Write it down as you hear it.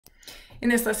In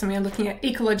this lesson, we are looking at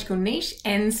ecological niche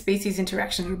and species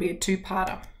interaction. It will be a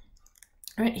two-parter.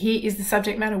 All right, here is the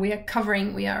subject matter we are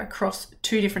covering. We are across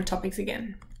two different topics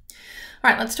again. All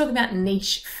right, let's talk about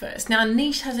niche first. Now,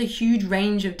 niche has a huge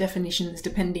range of definitions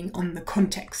depending on the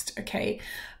context, okay?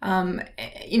 And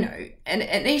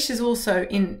niche is also,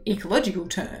 in ecological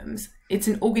terms, it's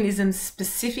an organism's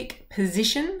specific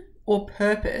position or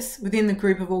purpose within the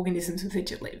group of organisms with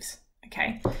which it lives,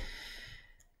 okay?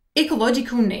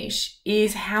 Ecological niche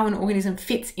is how an organism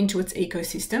fits into its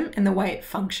ecosystem and the way it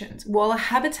functions. While a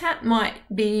habitat might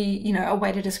be, a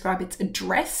way to describe its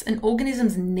address, an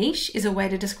organism's niche is a way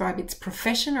to describe its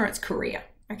profession or its career.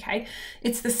 Okay,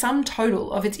 it's the sum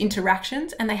total of its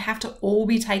interactions, and they have to all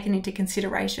be taken into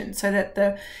consideration so that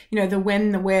the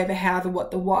when, the where, the how, the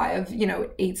what, the why of,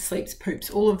 it eats, sleeps, poops,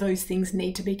 all of those things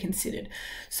need to be considered.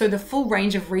 So the full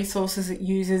range of resources it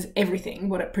uses, everything,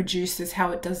 what it produces,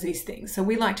 how it does these things. So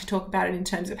we like to talk about it in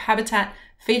terms of habitat,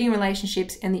 feeding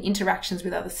relationships, and the interactions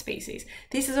with other species.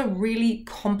 This is a really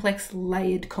complex,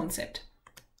 layered concept.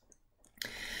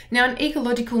 Now, an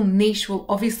ecological niche will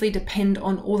obviously depend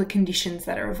on all the conditions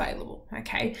that are available,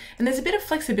 okay? And there's a bit of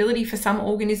flexibility for some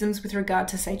organisms with regard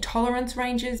to, say, tolerance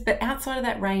ranges, but outside of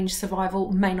that range, survival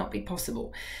may not be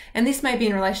possible. And this may be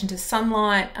in relation to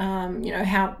sunlight,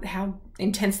 how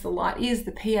intense the light is,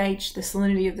 the pH, the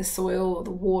salinity of the soil, or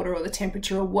the water, or the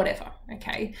temperature, or whatever,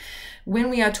 okay? When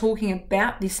we are talking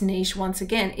about this niche, once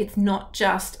again, it's not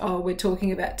just, we're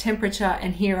talking about temperature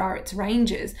and here are its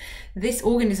ranges. This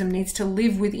organism needs to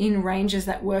live within ranges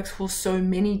that works for so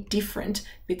many different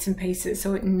bits and pieces.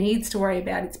 So it needs to worry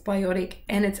about its biotic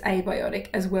and its abiotic,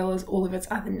 as well as all of its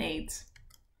other needs.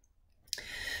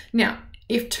 Now,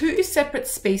 if two separate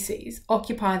species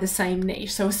occupy the same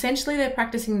niche, so essentially they're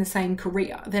practicing the same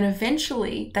career, then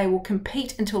eventually they will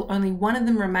compete until only one of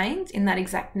them remains in that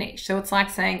exact niche. So it's like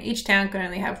saying each town can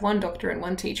only have one doctor and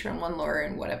one teacher and one lawyer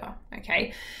and whatever,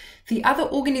 okay? The other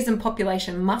organism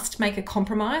population must make a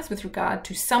compromise with regard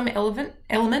to some element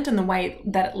and the way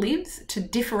that it lives to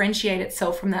differentiate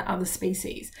itself from that other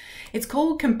species. It's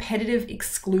called competitive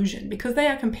exclusion. Because they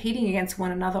are competing against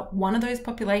one another, one of those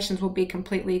populations will be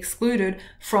completely excluded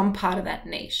from part of that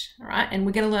niche, all right? And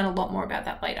we're going to learn a lot more about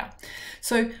that later.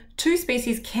 So two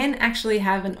species can actually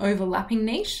have an overlapping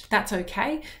niche. That's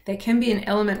okay. There can be an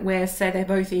element where, say, they're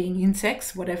both eating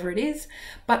insects, whatever it is,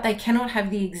 but they cannot have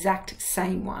the exact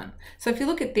same one. So if you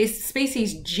look at this,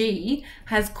 species G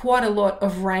has quite a lot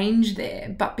of range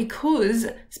there, but because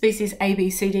species A, B,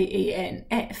 C, D, E, and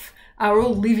F are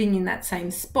all living in that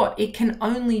same spot, it can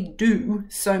only do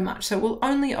so much. So it will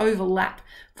only overlap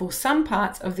for some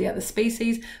parts of the other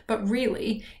species, but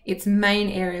really its main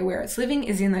area where it's living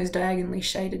is in those diagonally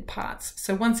shaded parts.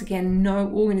 So once again, no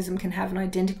organism can have an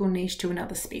identical niche to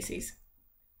another species.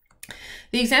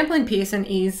 The example in Pearson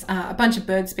is a bunch of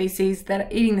bird species that are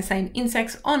eating the same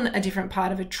insects on a different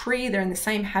part of a tree. They're in the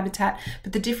same habitat,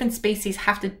 but the different species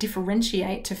have to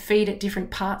differentiate to feed at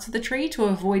different parts of the tree to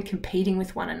avoid competing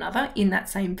with one another in that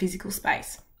same physical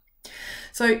space.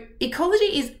 So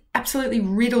ecology is absolutely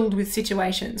riddled with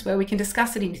situations where we can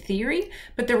discuss it in theory,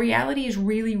 but the reality is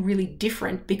really, really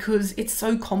different because it's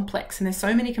so complex and there's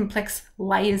so many complex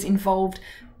layers involved,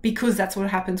 because that's what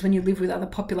happens when you live with other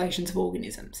populations of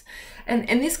organisms. And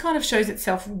this kind of shows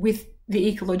itself with the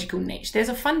ecological niche. There's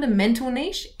a fundamental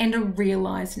niche and a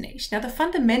realized niche. Now, the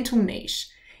fundamental niche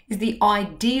is the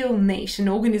ideal niche an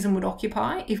organism would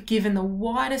occupy if given the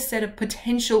widest set of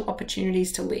potential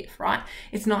opportunities to live, right?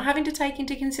 It's not having to take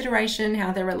into consideration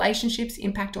how their relationships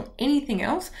impact on anything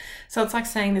else. So it's like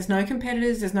saying there's no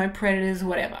competitors, there's no predators,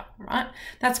 whatever, right?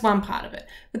 That's one part of it.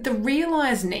 But the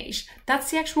realized niche,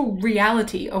 that's the actual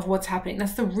reality of what's happening.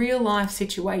 That's the real life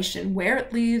situation where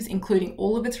it lives, including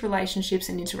all of its relationships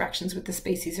and interactions with the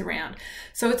species around.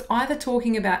 So it's either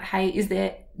talking about, hey, is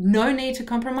there no need to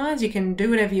compromise, you can do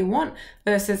whatever you want,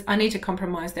 versus I need to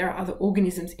compromise, there are other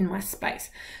organisms in my space.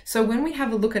 So when we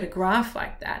have a look at a graph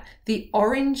like that, the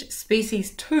orange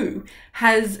species 2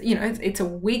 has, it's a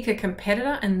weaker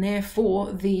competitor, and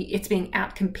therefore it's being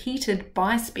outcompeted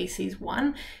by species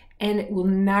 1, and it will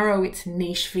narrow its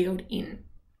niche field in.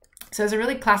 So there's a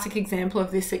really classic example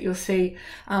of this that you'll see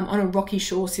on a rocky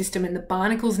shore system, and the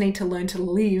barnacles need to learn to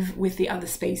live with the other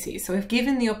species. So if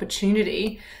given the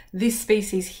opportunity, this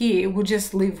species here will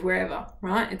just live wherever,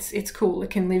 right? It's cool. It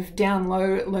can live down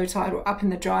low tide, or up in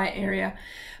the dry area.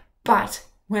 But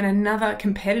when another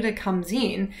competitor comes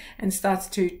in and starts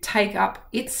to take up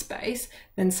its space,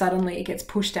 then suddenly it gets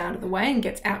pushed out of the way and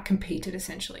gets outcompeted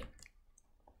essentially.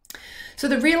 So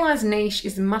the realized niche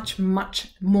is much, much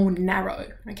more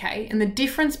narrow, okay? And the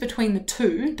difference between the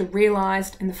two, the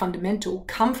realized and the fundamental,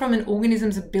 come from an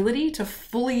organism's ability to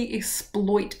fully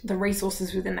exploit the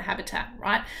resources within the habitat,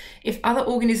 right? If other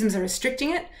organisms are restricting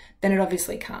it, then it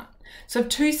obviously can't. So if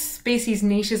two species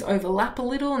niches overlap a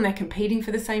little and they're competing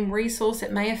for the same resource,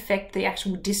 it may affect the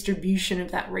actual distribution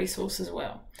of that resource as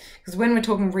well. Because when we're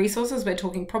talking resources, we're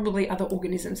talking probably other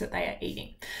organisms that they are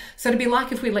eating. So it'd be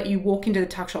like if we let you walk into the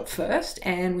tuck shop first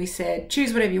and we said,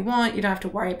 choose whatever you want, you don't have to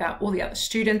worry about all the other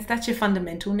students, that's your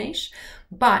fundamental niche.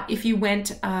 But if you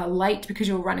went late because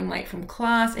you were running late from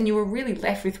class and you were really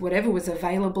left with whatever was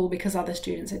available because other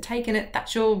students had taken it,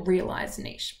 that's your realized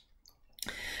niche.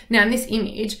 Now in this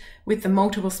image, with the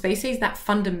multiple species, that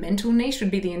fundamental niche would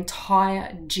be the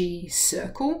entire G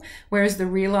circle, whereas the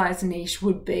realized niche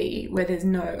would be where there's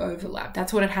no overlap.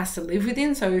 That's what it has to live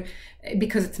within, so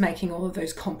because it's making all of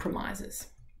those compromises.